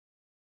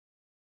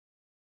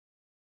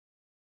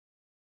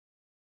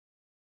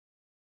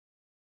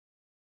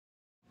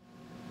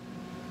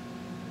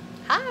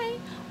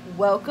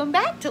Welcome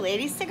back to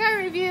Ladies Cigar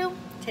Review.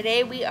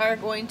 Today we are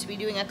going to be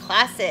doing a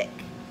classic,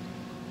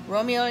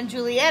 Romeo and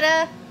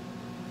Julieta,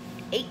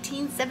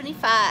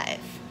 1875.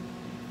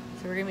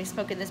 So we're going to be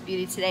smoking this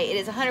beauty today. It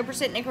is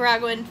 100%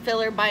 Nicaraguan,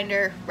 filler,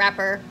 binder,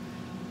 wrapper,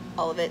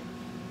 all of it.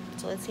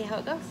 So let's see how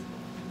it goes.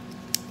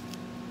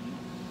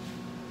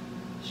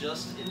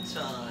 Just in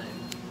time.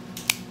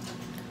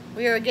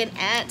 We are again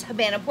at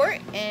Havana Port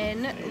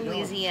in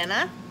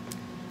Louisiana.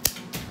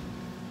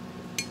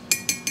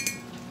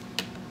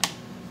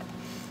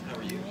 How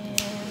are you?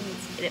 And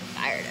let's get it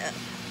fired up.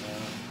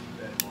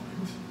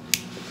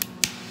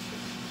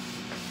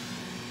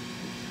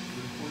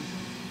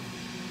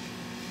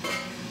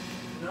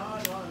 No,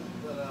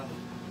 but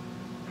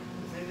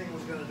if anything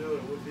was going to do it,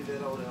 it would be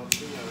that old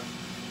Alpina.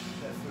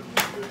 That food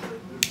was good for a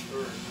good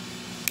bird.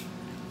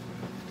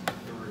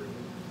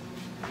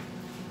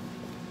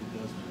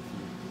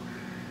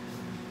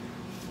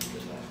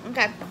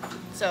 Okay,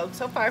 so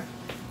far, a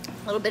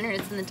little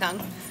bitterness in the tongue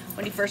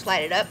when you first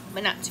light it up,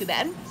 but not too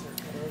bad.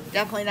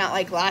 Definitely not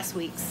like last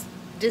week's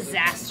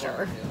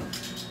disaster.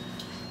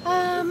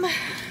 We're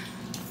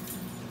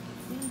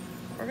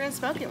gonna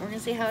smoke it. We're gonna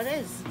see how it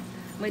is.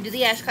 I'm gonna do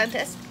the ash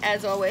contest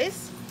as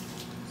always.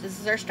 So this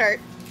is our start.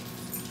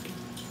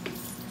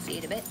 See you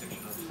in a bit.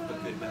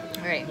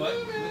 All right,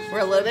 we're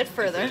a little bit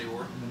further.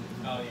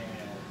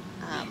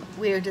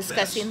 We are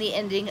discussing the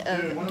ending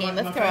of Game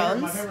of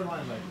Thrones.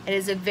 It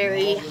is a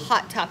very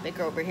hot topic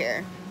over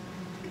here.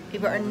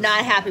 People are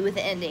not happy with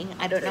the ending.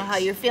 I don't know how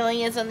your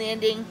feeling is on the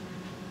ending.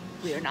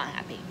 We are not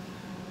happy.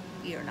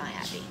 We are not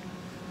happy.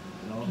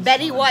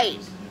 Betty White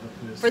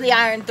for the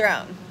Iron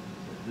Throne.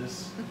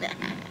 That's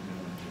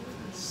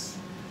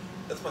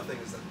my thing,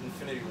 is that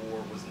Infinity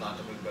War was not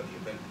a movie about the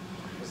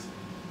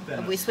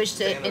event. We switched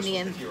to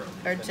Indian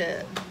or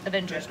to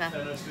Avengers now.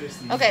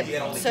 Okay,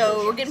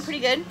 so we're getting pretty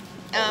good.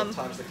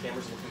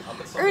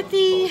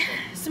 Earthy,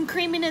 some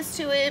creaminess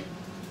to it.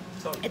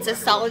 It's a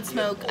solid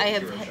smoke. I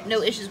have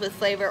no issues with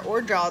flavor or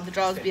draw. The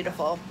draw is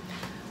beautiful.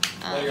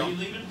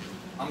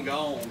 I'm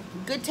gone.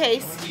 Good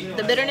taste.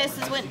 The bitterness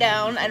has went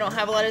down. I don't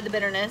have a lot of the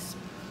bitterness.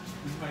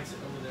 My allergies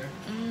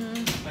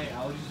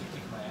are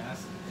kicking my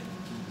ass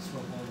and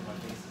smoke all over my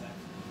face.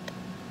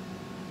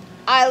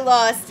 I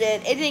lost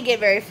it. It didn't get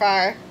very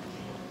far.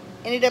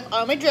 Ended up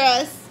on my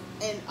dress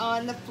and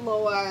on the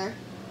floor.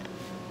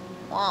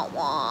 Wah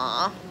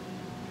wah.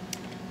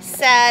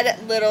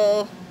 Sad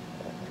little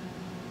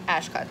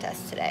ash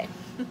contest today.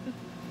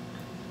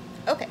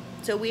 Okay,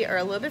 so we are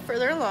a little bit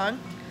further along.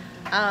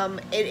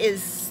 It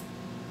is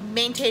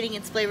maintaining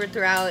its flavor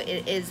throughout.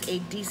 It is a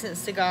decent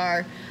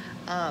cigar.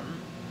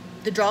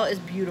 The draw is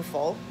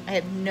beautiful. I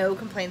have no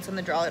complaints on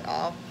the draw at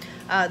all.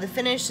 The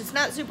finish, it's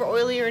not super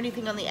oily or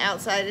anything on the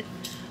outside,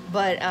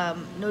 but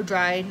no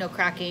dry, no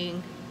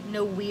cracking,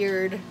 no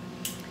weird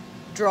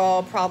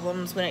draw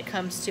problems when it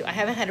comes to, I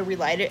haven't had to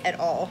relight it at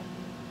all.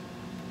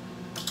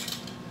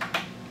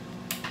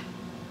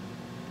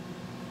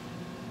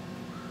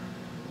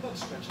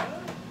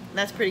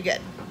 That's pretty good.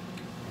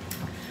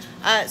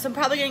 So I'm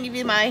probably going to give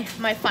you my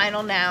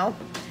final now,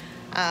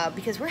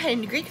 because we're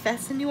heading to Greek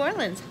Fest in New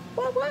Orleans.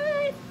 What?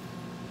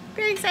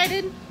 Very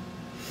excited.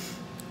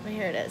 But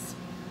here it is.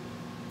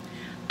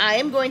 I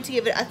am going to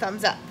give it a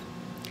thumbs up.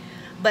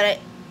 But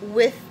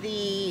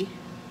it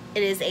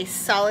is a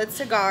solid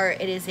cigar.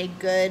 It is a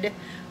good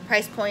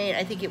price point.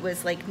 I think it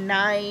was like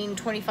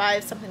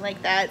 $9.25, something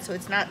like that. So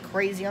it's not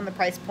crazy on the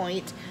price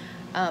point.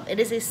 It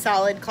is a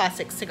solid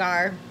classic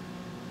cigar.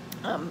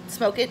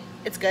 Smoke it.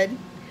 It's good.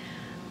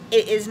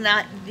 It is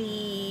not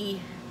the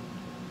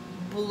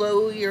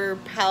blow your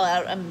palate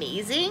out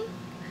amazing,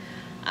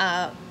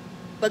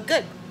 but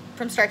good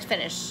from start to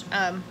finish.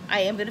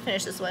 I am going to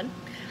finish this one.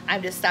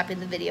 I'm just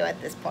stopping the video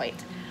at this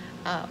point.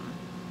 And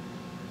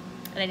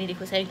I need to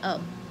quit saying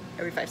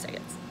every 5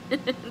 seconds.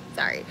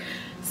 Sorry.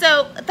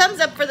 So a thumbs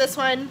up for this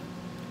one.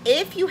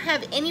 If you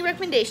have any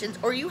recommendations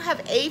or you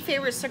have a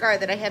favorite cigar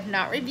that I have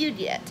not reviewed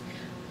yet,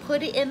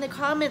 put it in the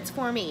comments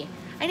for me.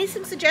 I need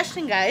some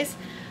suggestion, guys,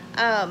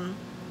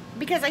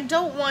 because I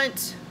don't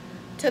want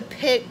to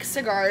pick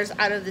cigars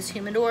out of this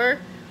humidor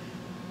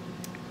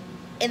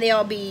and they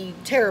all be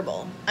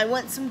terrible. I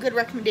want some good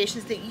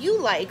recommendations that you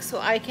like so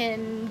I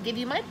can give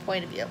you my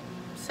point of view.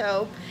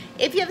 So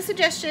if you have a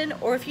suggestion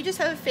or if you just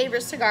have a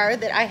favorite cigar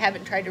that I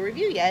haven't tried to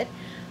review yet,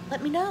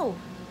 let me know.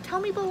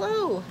 Tell me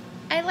below.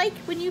 I like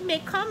when you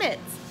make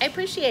comments. I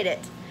appreciate it.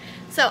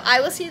 So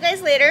I will see you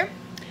guys later.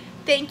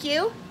 Thank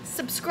you.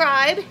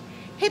 Subscribe.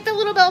 Hit the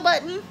little bell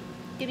button.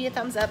 Give me a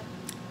thumbs up.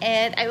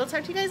 And I will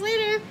talk to you guys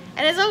later.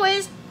 And as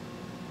always,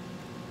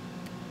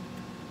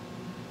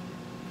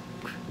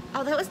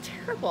 oh, that was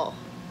terrible.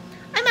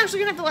 I'm actually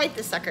going to have to light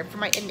this sucker for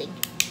my ending.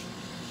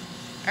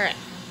 All right.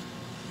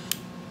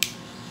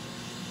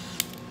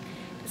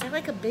 I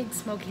like a big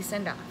smoky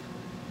send-off.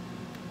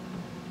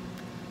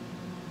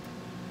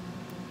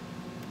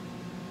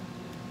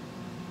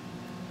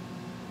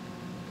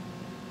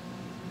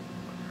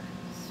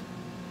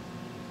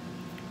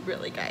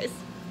 Really, guys?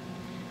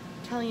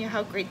 I'm telling you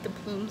how great the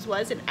plumes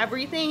was and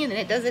everything, and then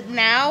it does it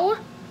now?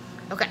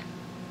 Okay,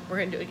 we're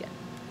gonna do it again.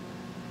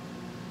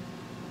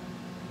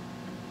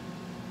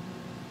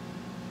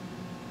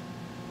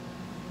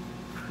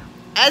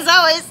 as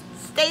always,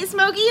 stay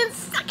smoky and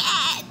suck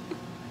it.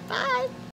 Bye.